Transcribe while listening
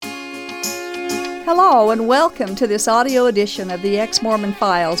Hello and welcome to this audio edition of the Ex-Mormon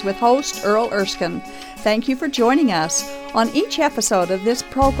Files with host Earl Erskine. Thank you for joining us. On each episode of this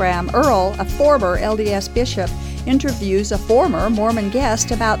program, Earl, a former LDS bishop, interviews a former Mormon guest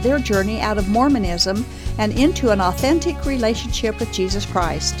about their journey out of Mormonism and into an authentic relationship with Jesus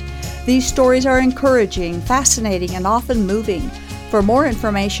Christ. These stories are encouraging, fascinating, and often moving. For more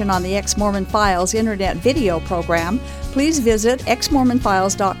information on the Ex-Mormon Files internet video program, please visit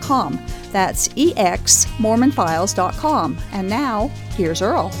exmormonfiles.com. That's exmormonfiles.com. And now, here's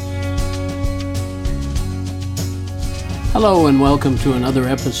Earl. Hello and welcome to another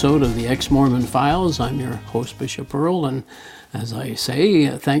episode of the Ex-Mormon Files. I'm your host, Bishop Earl, and as I say,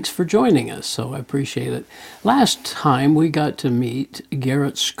 thanks for joining us, so I appreciate it. Last time we got to meet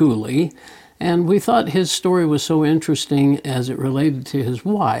Garrett Schooley, and we thought his story was so interesting as it related to his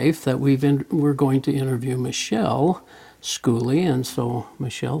wife that we're going to interview Michelle Schooley. And so,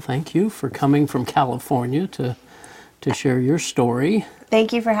 Michelle, thank you for coming from California to share your story.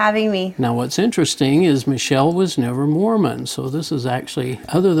 Thank you for having me. Now, what's interesting is Michelle was never Mormon, so this is actually,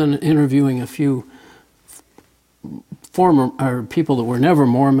 other than interviewing a few people that were never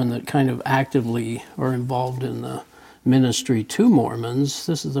Mormon that kind of actively are involved in the ministry to Mormons,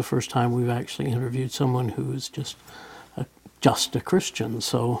 this is the first time we've actually interviewed someone who is just a Christian.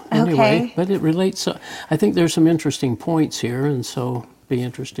 So anyway, okay. But it relates. I think there's some interesting points here, and so it'd be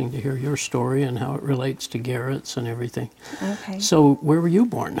interesting to hear your story and how it relates to Garrett's and everything. Okay. So where were you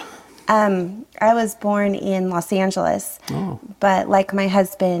born? I was born in Los Angeles, but like my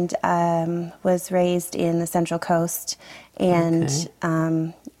husband, was raised in the Central Coast and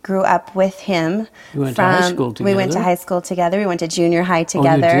grew up with him. You went to high school together? We went to high school together. We went to junior high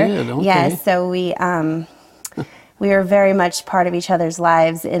together. Oh, you did? Okay. Yes, so we were very much part of each other's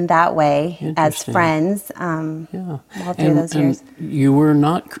lives in that way as friends all through those years. And you were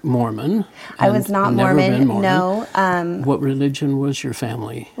not Mormon? I was not Mormon, no. What religion was your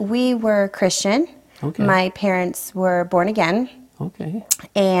family? We were Christian. Okay. My parents were born again. Okay.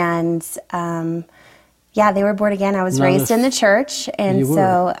 And they were born again. I was raised in the church, and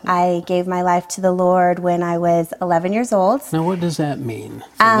so I gave my life to the Lord when I was 11 years old. Now, what does that mean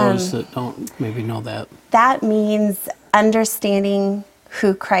for those that don't maybe know that? That means understanding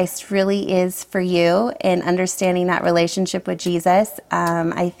who Christ really is for you and understanding that relationship with Jesus.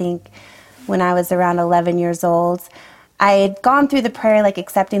 I think when I was around 11 years old, I had gone through the prayer, like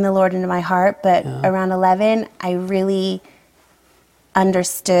accepting the Lord into my heart, but around 11, I really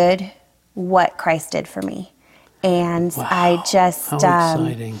understood what Christ did for me. And I just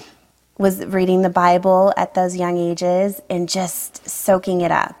was reading the Bible at those young ages and just soaking it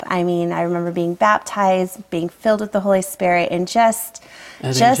up. I mean, I remember being baptized, being filled with the Holy Spirit, and just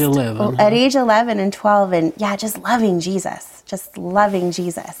age 11, at age 11 and 12, and just loving Jesus.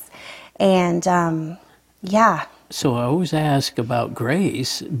 And So I always ask about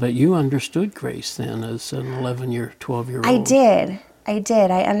grace, but you understood grace then as an 11-year, 12-year-old. I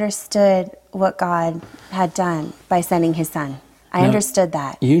did. I understood what God had done by sending his son. I understood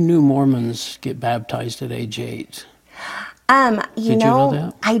that. You knew Mormons get baptized at age 8. Did you know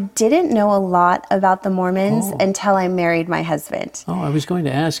that? I didn't know a lot about the Mormons until I married my husband. Oh, I was going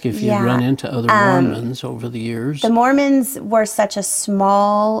to ask if you'd run into other Mormons over the years. The Mormons were such a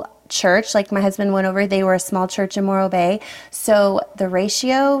small church. Like my husband went over, they were a small church in Morro Bay. So the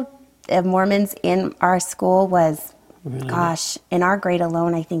ratio of Mormons in our school was, in our grade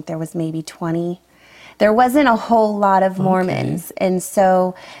alone, I think there was maybe 20. There wasn't a whole lot of Mormons. And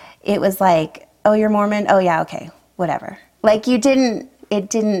so it was like, oh, you're Mormon? Oh, yeah, okay, whatever. Like I don't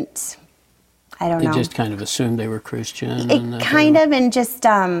know. They just kind of assumed they were Christian.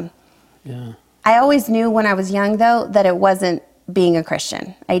 I always knew when I was young, though, that it wasn't being a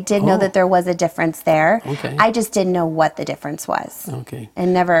Christian. I did know that there was a difference there. Okay. I just didn't know what the difference was. Okay.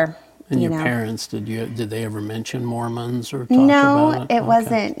 And never... And your parents, did they ever mention Mormons or talk about it? No, it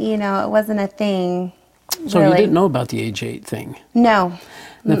wasn't, it wasn't a thing. So really. You didn't know about the age 8 thing? No.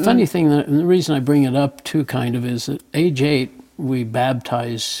 The funny thing, and the reason I bring it up too kind of is at age 8, we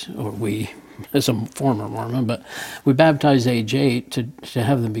baptize, or we, as a former Mormon, but we baptize age 8 to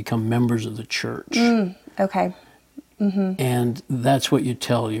have them become members of the church. Okay. Mm-hmm. And that's what you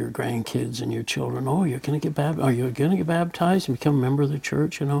tell your grandkids and your children. Oh, you're going to get baptized. Are you going to get baptized and become a member of the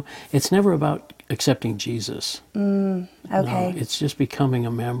church? It's never about accepting Jesus. Okay. No, it's just becoming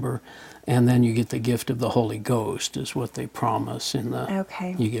a member, and then you get the gift of the Holy Ghost, is what they promise.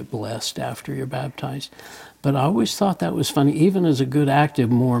 You get blessed after you're baptized. But I always thought that was funny. Even as a good active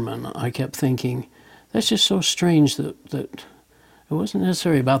Mormon, I kept thinking, that's just so strange that it wasn't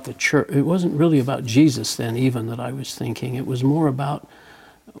necessarily about the church. It wasn't really about Jesus then, even, that I was thinking. It was more about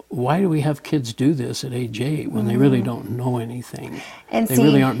why do we have kids do this at age 8 when they really don't know anything? And they see,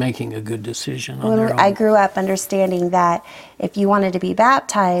 really aren't making a good decision on their own. I grew up understanding that if you wanted to be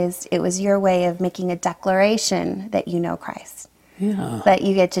baptized, it was your way of making a declaration that you know Christ. Yeah. That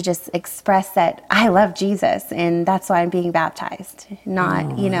you get to just express that I love Jesus, and that's why I'm being baptized.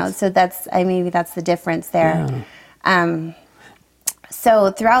 Not, so maybe that's the difference there. Yeah.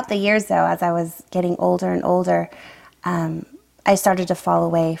 So throughout the years, though, as I was getting older and older, I started to fall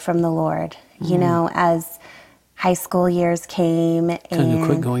away from the Lord, as high school years came. Kind of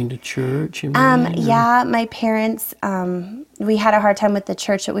quit going to church? Yeah, my parents, we had a hard time with the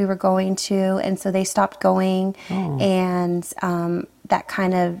church that we were going to, and so they stopped going. Oh. And that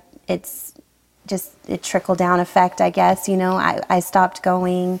kind of, it trickled down effect, I guess. I stopped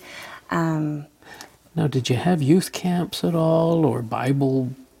going. Now, did you have youth camps at all, or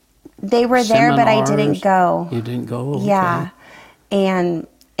Bible They were there, but I didn't go. You didn't go? Okay. Yeah. And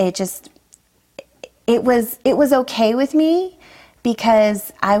it was okay with me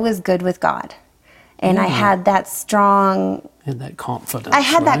because I was good with God. And I had that strong... And that confidence, I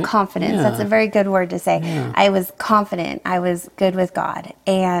had that right? confidence. Yeah. That's a very good word to say. Yeah. I was confident. I was good with God.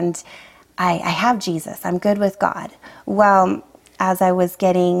 And I have Jesus. I'm good with God. Well, as I was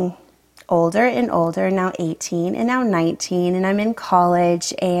getting older and older, now 18 and now 19, and I'm in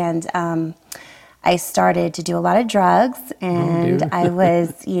college, and I started to do a lot of drugs, and I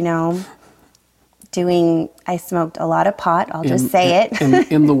was, I smoked a lot of pot, I'll just say it.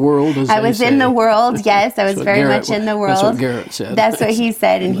 In the world, as I was in the world, yes, I was very much in the world. That's what Garrett said. That's what he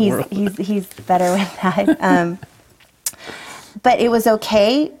said, and he's better with that. But it was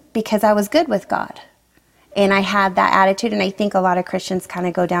okay because I was good with God. And I had that attitude, and I think a lot of Christians kind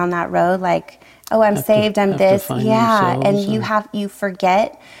of go down that road, like, oh, I'm saved, I'm this. Yeah, and you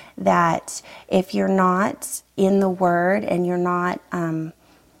forget that if you're not in the Word and you're not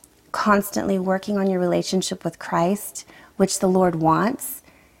constantly working on your relationship with Christ, which the Lord wants,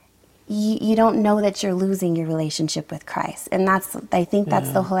 you don't know that you're losing your relationship with Christ. And I think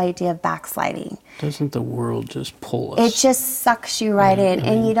that's the whole idea of backsliding. Doesn't the world just pull us? It just sucks you right in,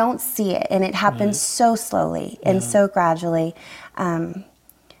 and you don't see it, and it happens so slowly and so gradually.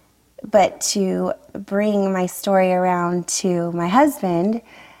 But to bring my story around to my husband,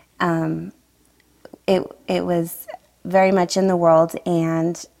 it was very much in the world,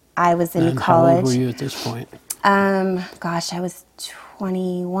 and I was in college. How old were you at this point? I was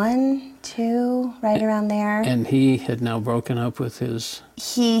 21, 2, right around there. And he had now broken up with his...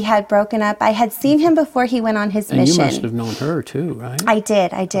 He had broken up. I had seen him before he went on his mission. And you must have known her too, right? I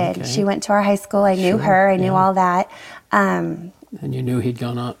did. Okay. She went to our high school. I knew her. I knew all that. And you knew he'd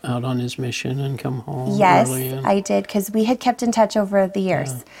gone out on his mission and come home yes, early? I did, because we had kept in touch over the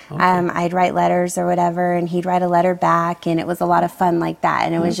years. Yeah. Okay. I'd write letters or whatever, and he'd write a letter back, and it was a lot of fun like that.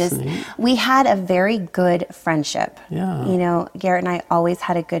 And it was just, neat. We had a very good friendship. Yeah. Garrett and I always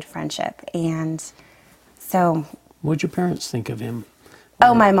had a good friendship. And so... What'd your parents think of him?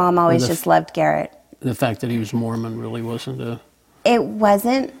 My mom always just loved Garrett. The fact that he was Mormon really wasn't It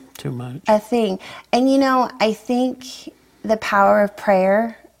wasn't... Too much. A thing. And I think... The power of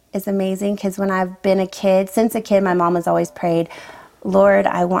prayer is amazing, because when I've been since a kid, my mom has always prayed, Lord,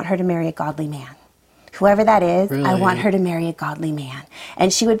 I want her to marry a godly man. Whoever that is, really? I want her to marry a godly man.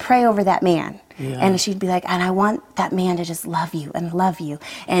 And she would pray over that man. Yeah. And she'd be like, and I want that man to just love you and love you.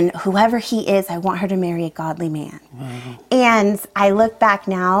 And whoever he is, I want her to marry a godly man. Wow. And I look back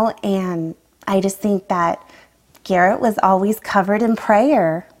now, and I just think that Garrett was always covered in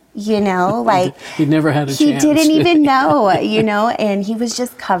prayer. Like he never had a chance. He didn't even know, and he was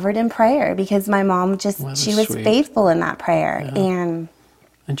just covered in prayer because my mom she was faithful in that prayer. Yeah.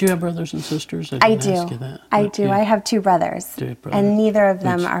 And do you have brothers and sisters? I do. Ask you that. I do. I have 2 brothers, and neither of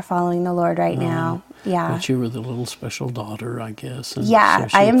them are following the Lord right now. Yeah. But you were the little special daughter, I guess. And yeah,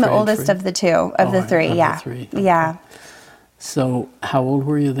 so I am the oldest of the 2, of the 3. Yeah. The 3. Okay. Yeah. So how old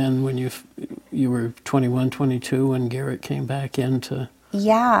were you then when you were 21, 22 when Garrett came back into...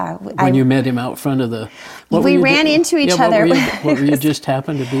 Yeah. When you met him out front of the... We ran into each other. What were you just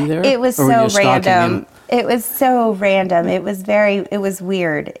happened to be there? It was so random. It was so random. It was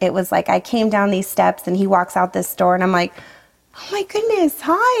weird. It was like I came down these steps and he walks out this door and I'm like, oh my goodness,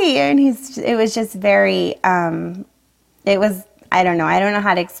 hi. And it was just very, I don't know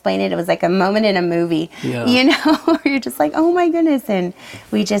how to explain it. It was like a moment in a movie, where you're just like, oh my goodness. And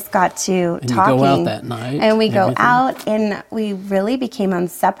we just got to talking. You go out that night. And we go out, and we really became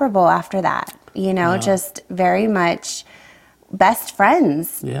inseparable after that, just very much best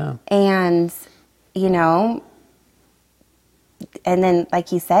friends. Yeah. And, and then, like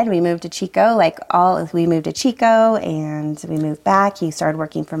he said, we moved to Chico, we moved to Chico, and we moved back. He started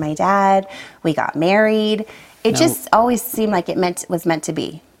working for my dad. We got married. It just always seemed like was meant to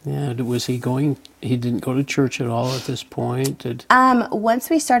be. Yeah, was he didn't go to church at all at this point? Once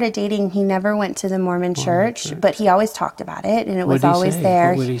we started dating, he never went to the Mormon church, but he always talked about it, and it was always there.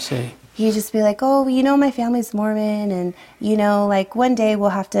 What would he say? He'd just be like, oh, my family's Mormon, and, one day we'll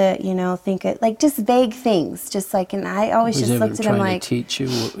have to, think it, just vague things, and I always just looked at him like... Was he trying to teach you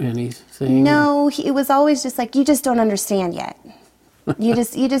anything? No, it was always just like, you just don't understand yet. You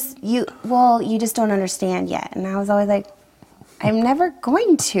just don't understand yet. And I was always like, I'm never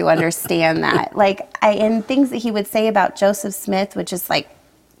going to understand that. And things that he would say about Joseph Smith would just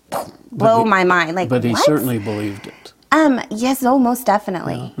blow my mind. But he what? certainly believed it. Yes, most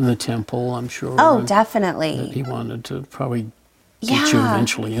definitely. Yeah. In the temple, I'm sure. Oh, definitely. That he wanted to probably get you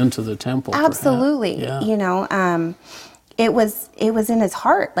eventually into the temple. Absolutely. Perhaps. Yeah. It was in his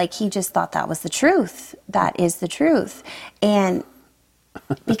heart. He just thought that was the truth. That is the truth. And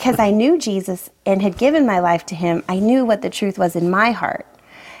because I knew Jesus and had given my life to him, I knew what the truth was in my heart,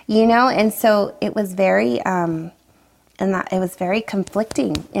 and so it was very, it was very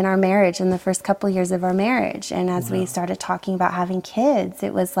conflicting in our marriage in the first couple of years of our marriage. And as we started talking about having kids,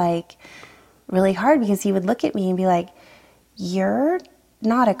 it was really hard because he would look at me and be like, you're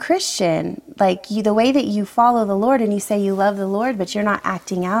not a Christian. The way that you follow the Lord and you say you love the Lord, but you're not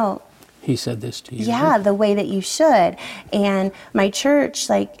acting out. He said this to you? Yeah, the way that you should. And my church,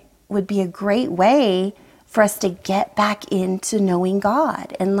 would be a great way for us to get back into knowing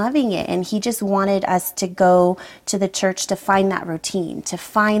God and loving it. And he just wanted us to go to the church to find that routine, to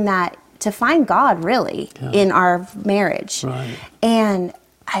find God really in our marriage. Right. And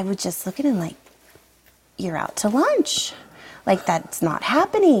I would just look at him like, you're out to lunch. That's not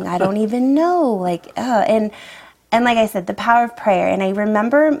happening. I don't even know. And like I said, the power of prayer. And I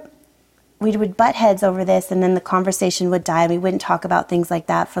remember we would butt heads over this, and then the conversation would die, and we wouldn't talk about things like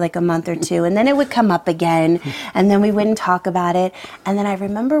that for a month or two, and then it would come up again, and then we wouldn't talk about it. And then I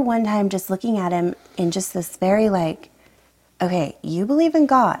remember one time just looking at him in just this very okay, you believe in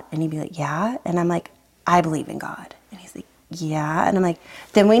God? And he'd be like, yeah. And I'm like, I believe in God. And he's like, yeah. And I'm like,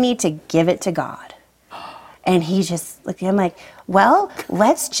 then we need to give it to God. And he just looked at him like, well,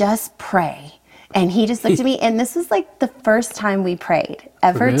 let's just pray. And he just looked at me, and this was the first time we prayed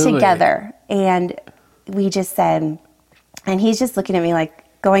ever together. And we just said, and he's just looking at me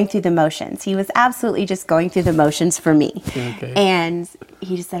going through the motions. He was absolutely just going through the motions for me. Okay. And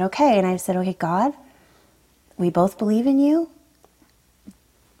he just said, okay. And I said, okay, God, we both believe in you.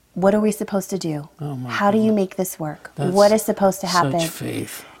 What are we supposed to do? Oh my How do you make this work? That's what is supposed to happen? Such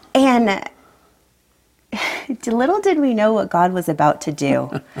faith. And little did we know what God was about to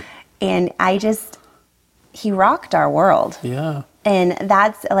do. And he rocked our world. Yeah. And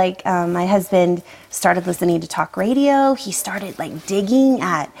that's my husband started listening to talk radio. He started digging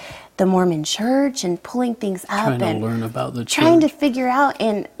at the Mormon church and pulling things up. Trying to learn about the church. Trying to figure out,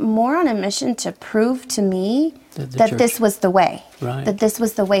 and more on a mission to prove to me that this was the way. Right. That this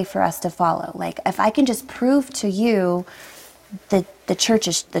was the way for us to follow. If I can just prove to you that the church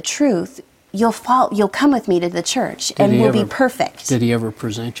is the truth, you'll come with me to the church, and we'll be perfect. Did he ever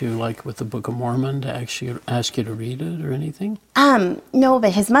present you with the Book of Mormon to actually ask you to read it or anything? No,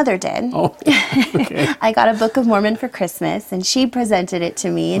 but his mother did. Oh, okay. I got a Book of Mormon for Christmas, and she presented it to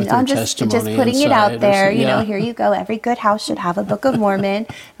me, and I'm just putting it out there. Here you go. Every good house should have a Book of Mormon.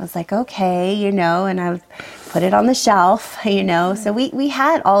 I was like, okay, and I put it on the shelf, So we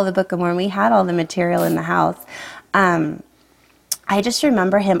had all the Book of Mormon. We had all the material in the house. I just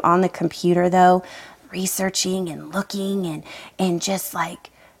remember him on the computer, though, researching and looking and just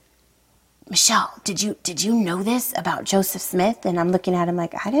Michelle, did you know this about Joseph Smith? And I'm looking at him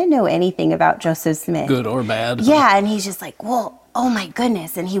like, I didn't know anything about Joseph Smith. Good or bad. Yeah, and he's just like, well, oh my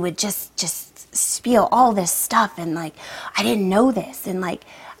goodness. And he would just spiel all this stuff, and I didn't know this. And what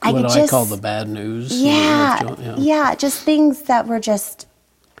I call the bad news. Yeah, just things that were just,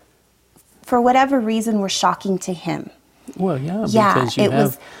 for whatever reason, were shocking to him. Well, because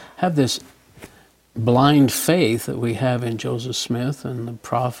you have this blind faith that we have in Joseph Smith and the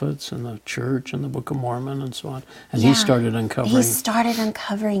prophets and the church and the Book of Mormon and so on. And he started uncovering. He started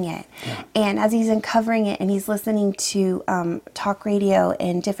uncovering it. Yeah. And as he's uncovering it and he's listening to talk radio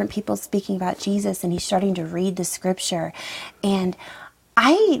and different people speaking about Jesus, and he's starting to read the scripture. And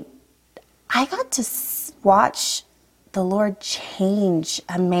I got to watch the Lord change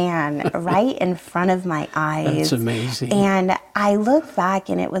a man right in front of my eyes. That's amazing. And I look back,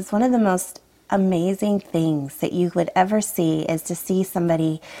 and it was one of the most amazing things that you would ever see, is to see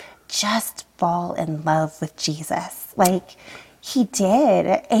somebody just fall in love with Jesus. He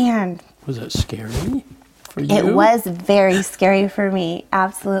did. And was it scary for you? it was very scary for me,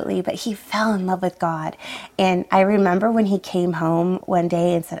 absolutely. But he fell in love with God. And I remember when he came home one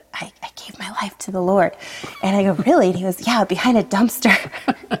day and said, I gave my life to the Lord. And I go, really? And he goes, yeah, behind a dumpster.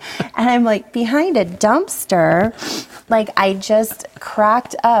 And I'm like, behind a dumpster? Like, I just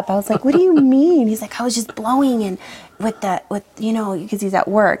cracked up. I was like, what do you mean? He's like, I was just blowing and because he's at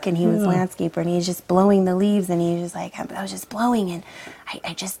work and he was landscaper and he's just blowing the leaves and he's just like, I was just blowing and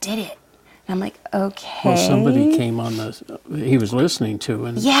I just did it. And I'm like, okay. Well, somebody came on he was listening to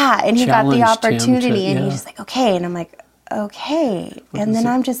and and he got the opportunity and he's just like, okay. And I'm like, okay. And then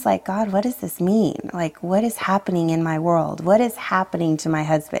I'm just like, God, what does this mean? Like, what is happening in my world? What is happening to my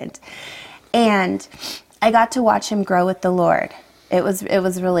husband? And I got to watch him grow with the Lord. It was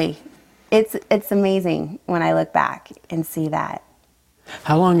really, it's amazing when I look back and see that.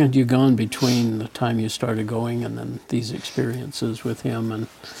 How long had you gone between the time you started going and then these experiences with him and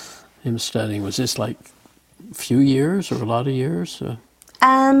him studying? Was this like a few years or a lot of years?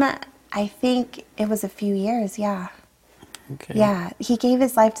 I think it was a few years, yeah. Okay. Yeah, he gave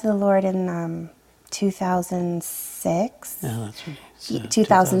his life to the Lord in 2006. Yeah, that's what he said.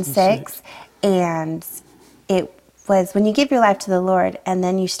 2006. And it was when you give your life to the Lord and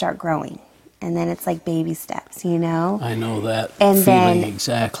then you start growing. And then it's like baby steps, you know? I know that and feeling then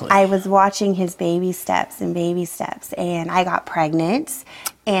exactly. I was watching his baby steps, and I got pregnant.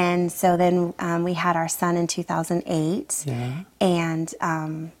 And so then we had our son in 2008. Yeah.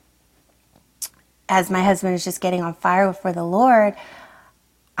 And as my husband was just getting on fire for the Lord,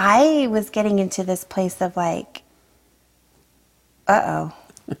 I was getting into this place of like, uh-oh.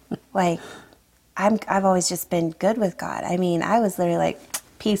 Like, I've always just been good with God. I mean, I was literally like,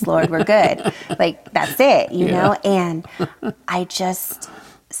 peace, Lord, we're good. Like, that's it, you know? And I just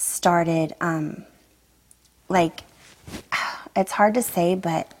started, like, it's hard to say,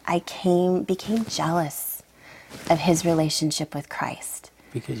 but I became jealous of his relationship with Christ.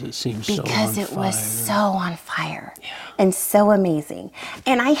 Because it seems so on fire. Because it was so on fire and so amazing.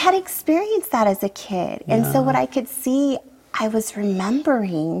 And I had experienced that as a kid. And so what I could see, I was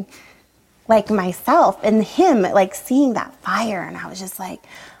remembering like myself and him, like seeing that fire. And I was just like,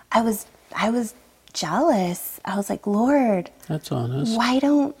 I was jealous. I was like, Lord, that's honest. Why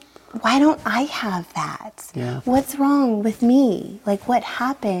don't I have that? Yeah. What's wrong with me? Like, what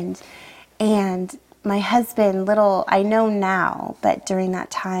happened? And my husband, I know now, but during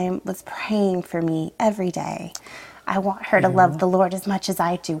that time was praying for me every day. I want her to love the Lord as much as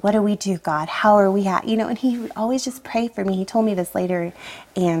I do. What do we do, God? How are we at? And he would always just pray for me. He told me this later.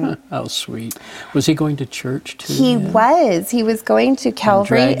 And how sweet. Was he going to church too? He was. He was going to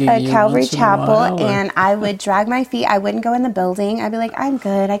Calvary Chapel, and I would drag my feet. I wouldn't go in the building. I'd be like, I'm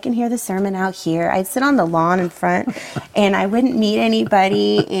good. I can hear the sermon out here. I'd sit on the lawn in front, and I wouldn't meet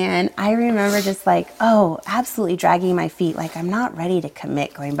anybody. And I remember just like, absolutely dragging my feet. Like, I'm not ready to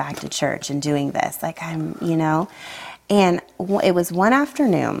commit going back to church and doing this. Like, And it was one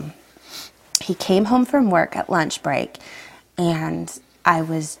afternoon. He came home from work at lunch break, and I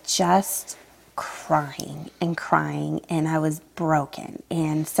was just crying, and I was broken.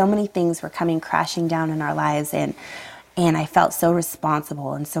 And so many things were coming crashing down in our lives, and I felt so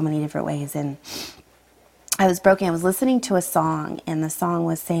responsible in so many different ways. And I was broken. I was listening to a song, and the song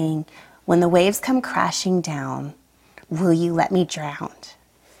was saying, when the waves come crashing down, will you let me drown?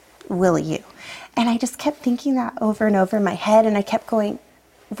 Will you? And I just kept thinking that over and over in my head, and I kept going,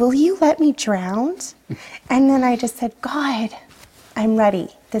 will you let me drown? And then I just said, God, I'm ready.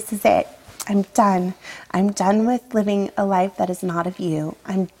 This is it. I'm done. I'm done with living a life that is not of you.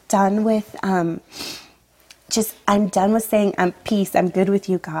 I'm done with I'm done with saying I'm peace. I'm good with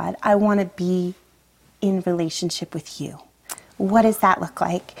you, God. I want to be in relationship with you. What does that look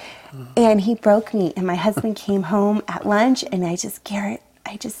like? And he broke me, and my husband came home at lunch, and I just, Garrett,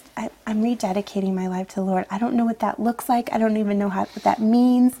 I'm rededicating my life to the Lord. I don't know what that looks like. I don't even know what that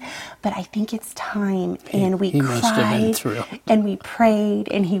means, but I think it's time. And we cried and we prayed,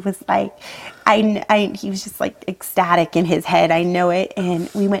 and he was like, he was just like ecstatic in his head. I know it. And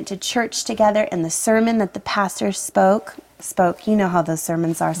we went to church together, and the sermon that the pastor spoke, you know how those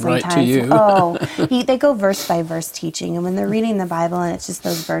sermons are sometimes. Right to you. They go verse by verse teaching, and when they're reading the Bible, and it's just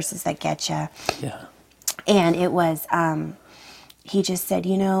those verses that get you. Yeah. And it was, he just said,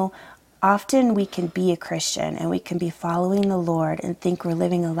 often we can be a Christian and we can be following the Lord and think we're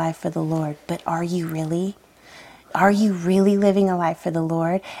living a life for the Lord, but are you really? Are you really living a life for the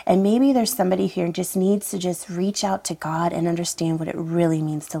Lord? And maybe there's somebody here who just needs to just reach out to God and understand what it really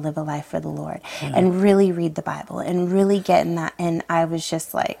means to live a life for the Lord, and really read the Bible and really get in that. And I was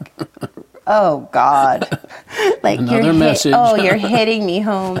just like, oh God, like Another message. You're hitting me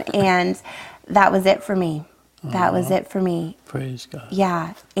home. And that was it for me. That was it for me. Praise God.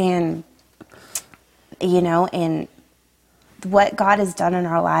 Yeah. And, and what God has done in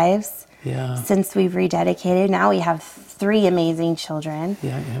our lives since we've rededicated. Now we have 3 amazing children.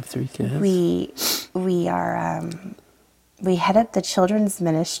 Yeah, you have 3 kids. We are, we head up the children's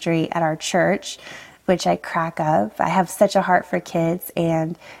ministry at our church, which I crack up. I have such a heart for kids,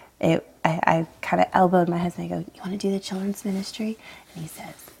 and I kind of elbowed my husband. I go, "You want to do the children's ministry?" And he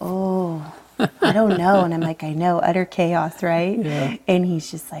says, "Oh, I don't know." And I'm like, "I know, utter chaos, right?" Yeah. And he's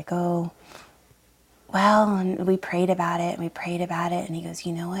just like, "Oh, well," and we prayed about it, and he goes,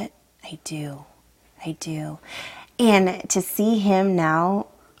 "You know what? I do. And to see him now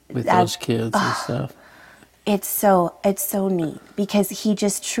with those kids and stuff, it's so neat, because he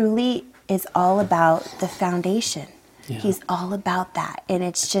just truly is all about the foundation. Yeah. He's all about that, and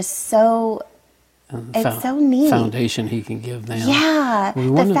it's just so so neat. Foundation he can give them. Yeah,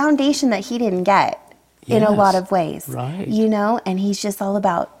 the foundation that he didn't get in a lot of ways. Right. And he's just all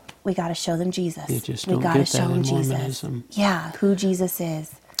about, we got to show them Jesus. You just we don't got to get show that them in Jesus. Mormonism. Yeah, who Jesus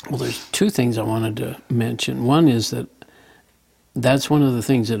is. Well, there's 2 things I wanted to mention. One is that's one of the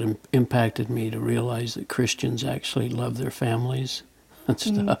things that impacted me, to realize that Christians actually love their families and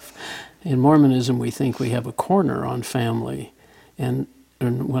stuff. In Mormonism, we think we have a corner on family. And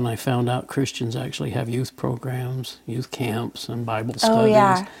when I found out Christians actually have youth programs, youth camps, and Bible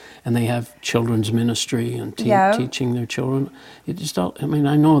studies, and they have children's ministry and teaching their children, it just all,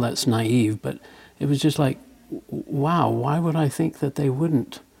 I know that's naive, but it was just like, wow, why would I think that they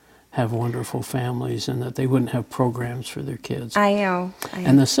wouldn't have wonderful families and that they wouldn't have programs for their kids? I know.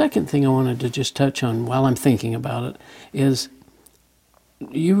 And the second thing I wanted to just touch on while I'm thinking about it is,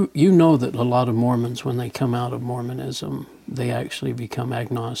 you know that a lot of Mormons, when they come out of Mormonism, they actually become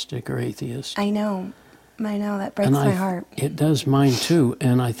agnostic or atheist. I know. That breaks my heart. It does mine too.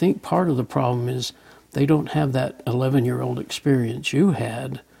 And I think part of the problem is they don't have that 11-year-old experience you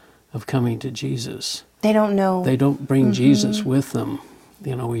had of coming to Jesus. They don't know. They don't bring Jesus with them.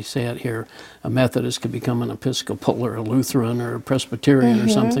 We say it here, a Methodist could become an Episcopal or a Lutheran or a Presbyterian or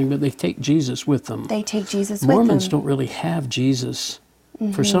something, but they take Jesus with them. They take Jesus with them. Mormons don't really have Jesus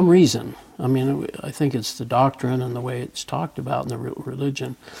for some reason. I think it's the doctrine and the way it's talked about in the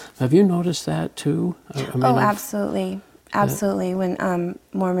religion. Have you noticed that too? Absolutely. Absolutely. When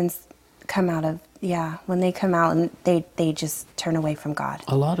Mormons come out of, when they come out and they just turn away from God.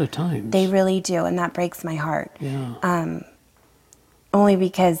 A lot of times. They really do, and that breaks my heart. Yeah. Only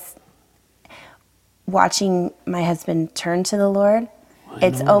because watching my husband turn to the Lord,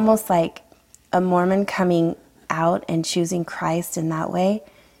 it's almost like a Mormon coming out and choosing Christ in that way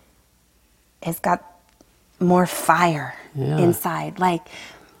has got more fire inside. Like,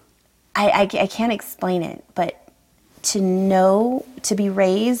 I can't explain it, but to be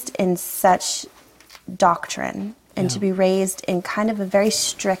raised in such doctrine and to be raised in kind of a very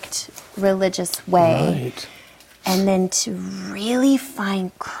strict religious way. Right. And then to really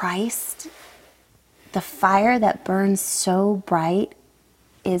find Christ, the fire that burns so bright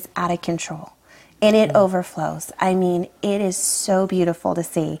is out of control. And it overflows. It is so beautiful to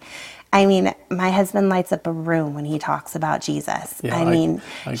see. My husband lights up a room when he talks about Jesus. Yeah,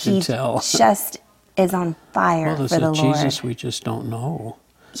 I can tell. He just is on fire for the Lord. Jesus we just don't know.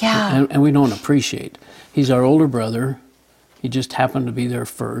 Yeah. And we don't appreciate. He's our older brother. He just happened to be there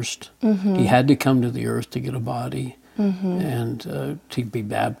first. He had to come to the earth to get a body and to be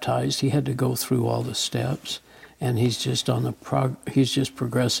baptized. He had to go through all the steps, and he's just he's just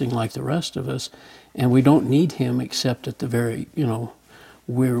progressing like the rest of us. And we don't need him except at the very,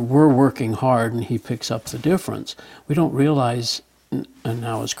 we're working hard, and he picks up the difference. We don't realize, and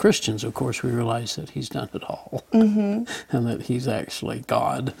now as Christians, of course, we realize that he's done it all, and that he's actually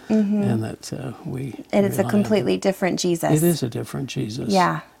God, and that And it's a completely different Jesus. It is a different Jesus.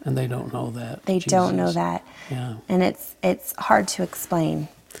 Yeah. And they don't know that. They don't know that. Yeah. And it's hard to explain.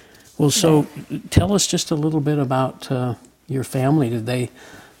 Well, so tell us just a little bit about your family. Did they're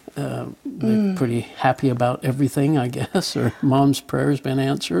pretty happy about everything, I guess, or Mom's prayers been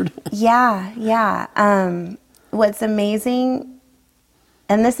answered? Yeah. What's amazing,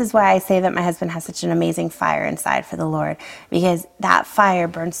 and this is why I say that my husband has such an amazing fire inside for the Lord, because that fire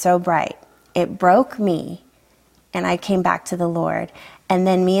burned so bright. It broke me, and I came back to the Lord. And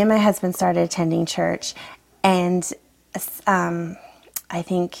then me and my husband started attending church, and I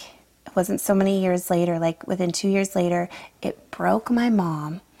think it wasn't so many years later, like within 2 years later, it broke my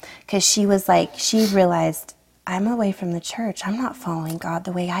mom, because she was like, she realized I'm away from the church. I'm not following God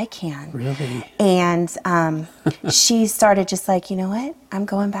the way I can. Really? And she started just like, you know what? I'm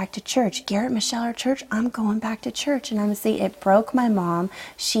going back to church. Garrett, Michelle are church. I'm going back to church. And honestly, it broke my mom.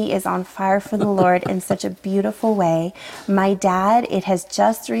 She is on fire for the Lord in such a beautiful way. My dad, it has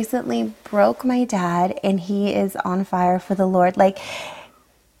just recently broke my dad, and he is on fire for the Lord. Like,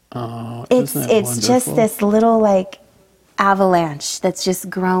 it's just this little like avalanche that's just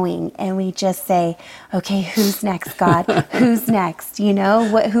growing, and we just say, okay, who's next, God? Who's next? You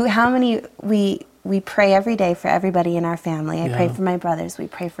know, how many we pray every day for everybody in our family. I pray for my brothers. We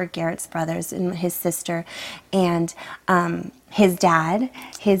pray for Garrett's brothers and his sister, and his dad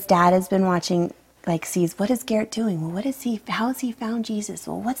has been watching, like, sees, what is Garrett doing? Well, how has he found Jesus?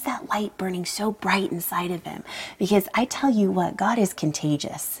 Well, what's that light burning so bright inside of him? Because I tell you what, God is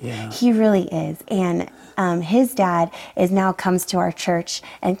contagious. Yeah. He really is. And his dad now comes to our church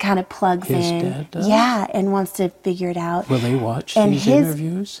and kind of plugs in. His dad does? Yeah, and wants to figure it out. Will they watch these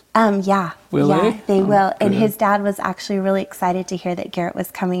interviews? Yeah. Will they? They will. And his dad was actually really excited to hear that Garrett was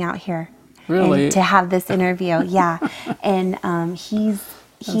coming out here. Really? And to have this interview. Yeah. And he's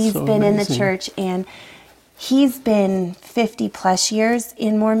so been amazing in the church, and he's been 50 plus years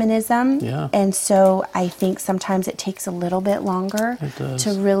in Mormonism. Yeah. And so I think sometimes it takes a little bit longer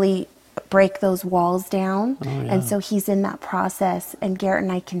to really break those walls down. Oh, yeah. And so he's in that process, and Garrett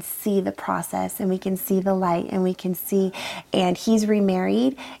and I can see the process, and we can see the light, and we can see, and he's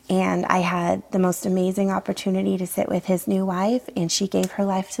remarried, and I had the most amazing opportunity to sit with his new wife, and she gave her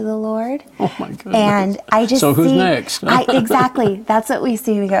life to the Lord. Oh my goodness. And I just So who's next? Exactly. That's what we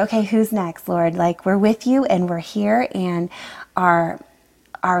see. We go, okay, who's next, Lord? Like, we're with you, and we're here, and our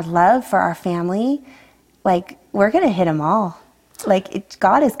love for our family, like, we're going to hit them all. Like,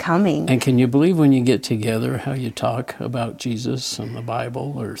 God is coming. And can you believe when you get together how you talk about Jesus and the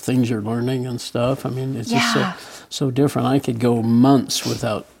Bible or things you're learning and stuff? I mean, it's just so different. I could go months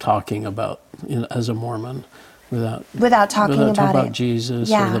without talking about, as a Mormon, without talking about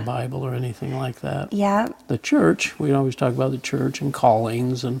Jesus or the Bible or anything like that. Yeah. The church, we always talk about the church and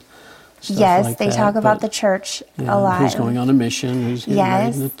callings and stuff yes, like they that, talk about the church a lot. Who's going on a mission, who's getting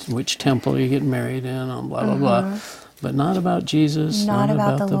married, which temple you get married in, and blah, blah, blah. But not about Jesus, not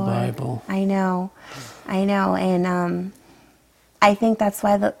about the Lord. Bible. I know. And I think that's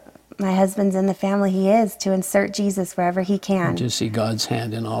why my husband's in the family he is, to insert Jesus wherever he can. You just see God's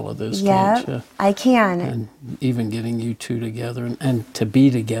hand in all of this, can't you? I can. And even getting you two together and to be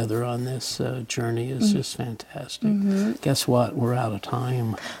together on this journey is just fantastic. Mm-hmm. Guess what? We're out of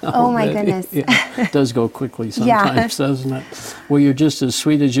time. Oh my goodness. It does go quickly sometimes, doesn't it? Well, you're just as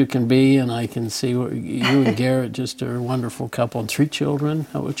sweet as you can be, and I can see you and Garrett just are a wonderful couple. And 3 children.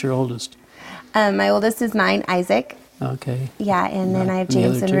 What's your oldest? My oldest is 9, Isaac. Okay. Yeah, and then I have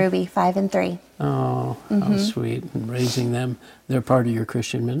James and Ruby, 5 and 3. Oh, how sweet. And raising them, they're part of your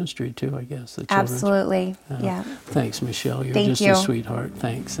Christian ministry too, I guess. The children. Absolutely, yeah. Thanks, Michelle. You're Thank just you. a sweetheart.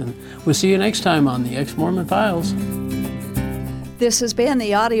 Thanks. And we'll see you next time on the Ex-Mormon Files. This has been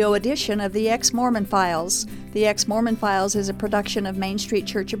the audio edition of the Ex-Mormon Files. The Ex-Mormon Files is a production of Main Street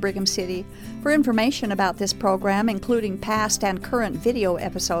Church of Brigham City. For information about this program, including past and current video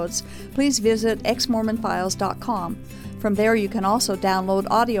episodes, please visit exmormonfiles.com. From there, you can also download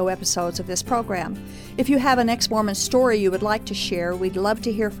audio episodes of this program. If you have an Ex-Mormon story you would like to share, we'd love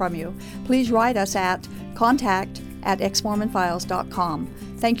to hear from you. Please write us at contact@exmormonfiles.com.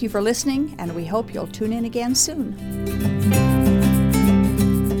 Thank you for listening, and we hope you'll tune in again soon.